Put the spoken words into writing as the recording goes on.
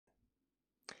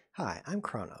Hi, I'm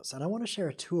Kronos, and I want to share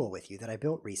a tool with you that I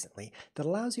built recently that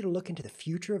allows you to look into the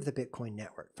future of the Bitcoin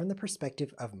network from the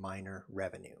perspective of miner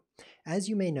revenue. As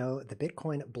you may know, the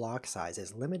Bitcoin block size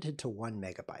is limited to 1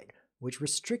 megabyte, which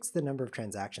restricts the number of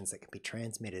transactions that can be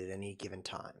transmitted at any given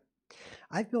time.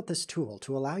 I've built this tool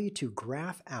to allow you to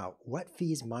graph out what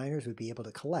fees miners would be able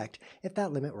to collect if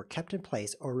that limit were kept in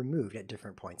place or removed at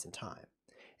different points in time.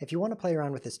 If you want to play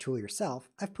around with this tool yourself,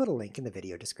 I've put a link in the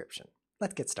video description.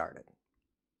 Let's get started.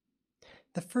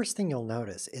 The first thing you'll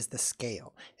notice is the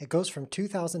scale. It goes from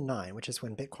 2009, which is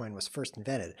when Bitcoin was first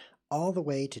invented, all the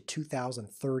way to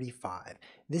 2035.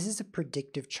 This is a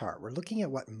predictive chart. We're looking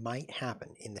at what might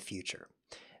happen in the future.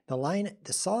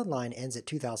 The solid line ends at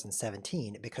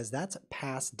 2017 because that's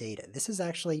past data. This is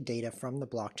actually data from the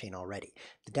blockchain already.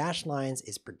 The dashed lines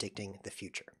is predicting the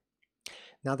future.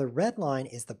 Now the red line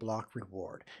is the block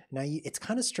reward. Now it's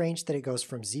kind of strange that it goes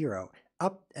from 0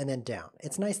 up and then down.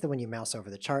 It's nice that when you mouse over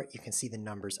the chart, you can see the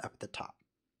numbers up at the top.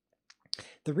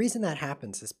 The reason that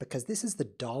happens is because this is the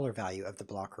dollar value of the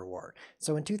block reward.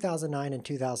 So in 2009 and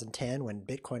 2010, when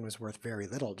Bitcoin was worth very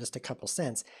little, just a couple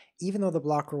cents, even though the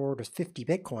block reward was 50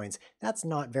 Bitcoins, that's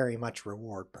not very much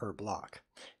reward per block.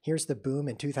 Here's the boom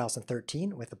in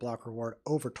 2013 with the block reward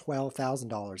over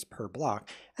 $12,000 per block,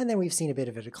 and then we've seen a bit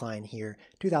of a decline here.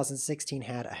 2016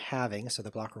 had a halving, so the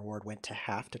block reward went to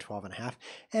half to 12.5,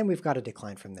 and we've got a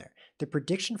decline from there. The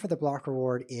prediction for the block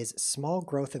reward is small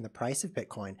growth in the price of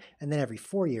Bitcoin, and then every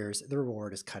 4 years the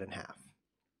reward is cut in half.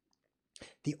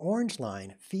 The orange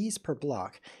line, fees per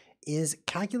block, is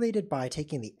calculated by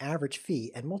taking the average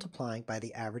fee and multiplying by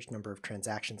the average number of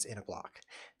transactions in a block.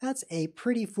 That's a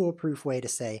pretty foolproof way to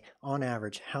say, on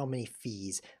average, how many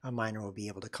fees a miner will be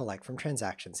able to collect from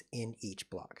transactions in each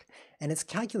block. And it's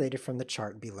calculated from the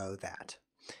chart below that.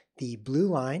 The blue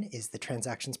line is the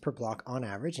transactions per block on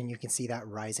average, and you can see that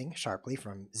rising sharply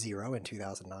from 0 in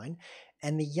 2009.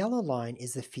 And the yellow line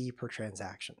is the fee per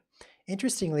transaction.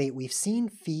 Interestingly, we've seen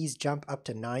fees jump up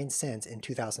to 9 cents in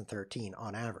 2013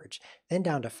 on average, then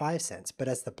down to 5 cents. But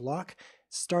as the block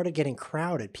started getting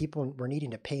crowded, people were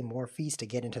needing to pay more fees to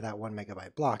get into that 1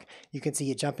 megabyte block. You can see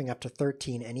it jumping up to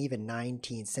 13 and even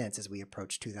 19 cents as we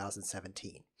approach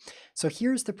 2017. So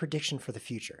here's the prediction for the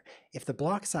future. If the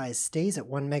block size stays at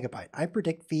 1 megabyte, I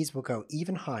predict fees will go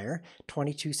even higher,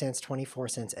 22 cents, 24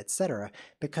 cents, etc.,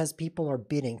 because people are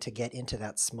bidding to get into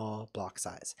that small block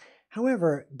size.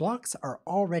 However, blocks are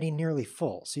already nearly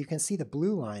full, so you can see the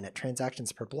blue line at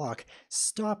transactions per block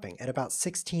stopping at about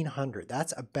 1,600.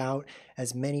 That's about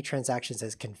as many transactions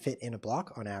as can fit in a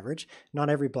block on average. Not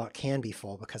every block can be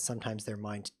full because sometimes they're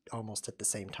mined almost at the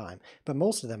same time, but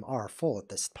most of them are full at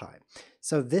this time.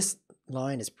 So this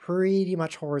line is pretty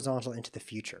much horizontal into the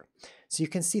future. So you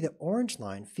can see the orange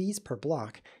line, fees per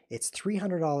block, it's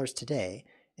 $300 today,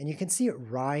 and you can see it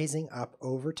rising up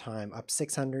over time, up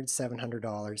 $600,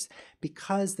 $700,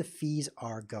 because the fees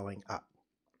are going up.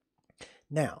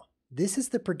 Now, this is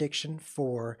the prediction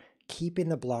for keeping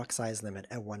the block size limit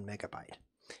at 1 megabyte.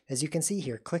 As you can see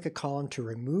here, click a column to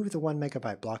remove the 1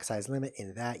 megabyte block size limit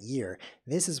in that year.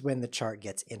 This is when the chart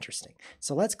gets interesting.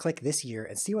 So let's click this year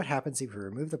and see what happens if we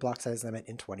remove the block size limit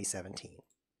in 2017.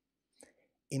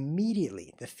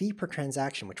 Immediately, the fee per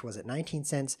transaction, which was at 19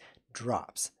 cents,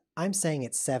 drops. I'm saying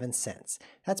it's 7 cents.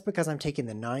 That's because I'm taking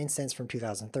the 9 cents from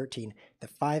 2013, the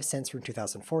 5 cents from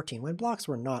 2014, when blocks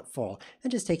were not full,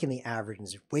 and just taking the average and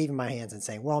just waving my hands and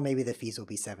saying, well, maybe the fees will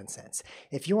be 7 cents.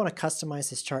 If you want to customize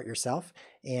this chart yourself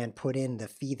and put in the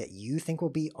fee that you think will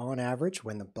be on average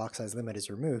when the block size limit is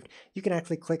removed, you can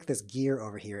actually click this gear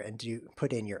over here and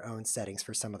put in your own settings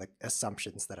for some of the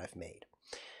assumptions that I've made.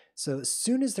 So as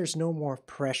soon as there's no more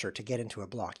pressure to get into a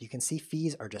block, you can see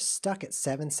fees are just stuck at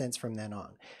 7 cents from then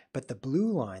on. But the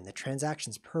blue line, the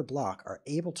transactions per block, are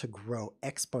able to grow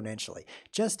exponentially,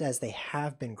 just as they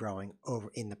have been growing over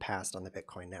in the past on the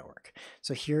Bitcoin network.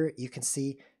 So here you can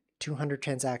see 200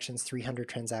 transactions, 300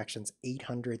 transactions,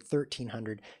 800,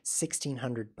 1300,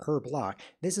 1600 per block.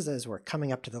 This is as we're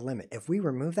coming up to the limit. If we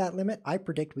remove that limit, I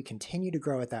predict we continue to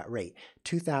grow at that rate.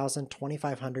 2000,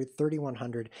 2500,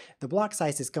 3100. The block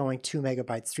size is going 2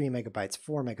 megabytes, 3 megabytes,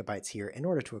 4 megabytes here in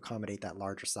order to accommodate that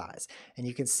larger size. And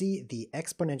you can see the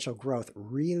exponential growth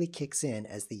really kicks in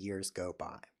as the years go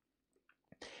by.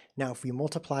 Now, if we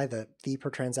multiply the fee per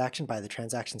transaction by the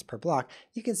transactions per block,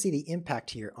 you can see the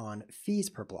impact here on fees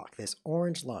per block, this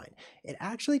orange line. It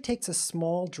actually takes a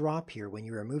small drop here when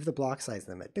you remove the block size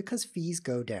limit because fees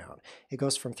go down. It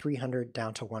goes from 300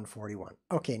 down to 141.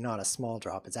 Okay, not a small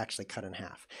drop, it's actually cut in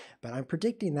half. But I'm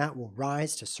predicting that will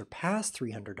rise to surpass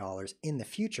 $300 in the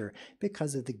future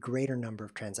because of the greater number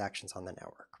of transactions on the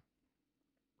network.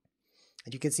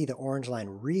 And you can see the orange line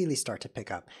really start to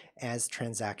pick up as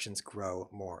transactions grow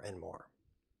more and more.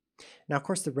 Now, of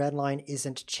course, the red line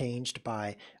isn't changed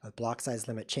by a block size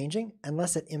limit changing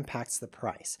unless it impacts the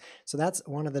price. So that's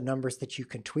one of the numbers that you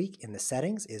can tweak in the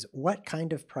settings, is what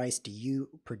kind of price do you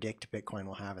predict Bitcoin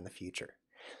will have in the future.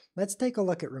 Let's take a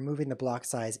look at removing the block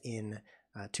size in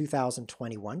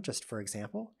 2021, just for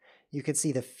example. You can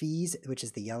see the fees, which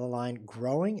is the yellow line,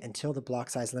 growing until the block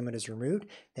size limit is removed.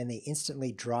 Then they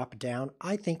instantly drop down.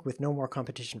 I think with no more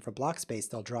competition for block space,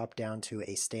 they'll drop down to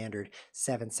a standard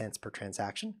 7 cents per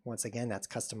transaction. Once again, that's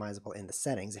customizable in the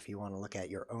settings if you want to look at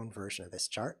your own version of this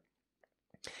chart.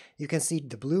 You can see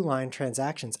the blue line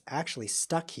transactions actually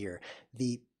stuck here.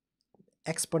 The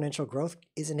exponential growth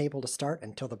isn't able to start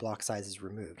until the block size is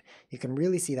removed. You can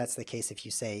really see that's the case if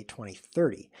you say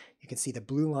 2030. You can see the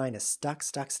blue line is stuck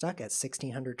at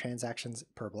 1,600 transactions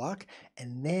per block,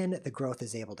 and then the growth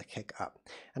is able to kick up.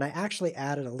 And I actually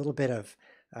added a little bit of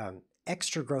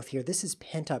extra growth here. This is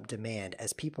pent-up demand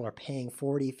as people are paying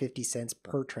 40, 50 cents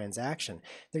per transaction.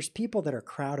 There's people that are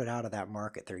crowded out of that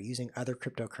market. They're using other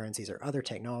cryptocurrencies or other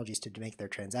technologies to make their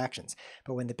transactions.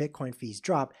 But when the Bitcoin fees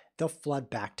drop, they'll flood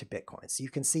back to Bitcoin. So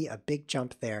you can see a big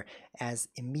jump there as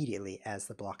immediately as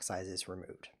the block size is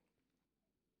removed.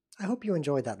 I hope you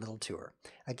enjoyed that little tour.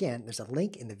 Again, there's a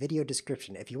link in the video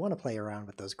description if you want to play around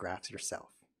with those graphs yourself.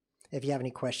 If you have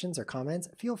any questions or comments,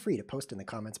 feel free to post in the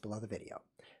comments below the video.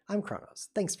 I'm Kronos.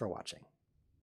 Thanks for watching.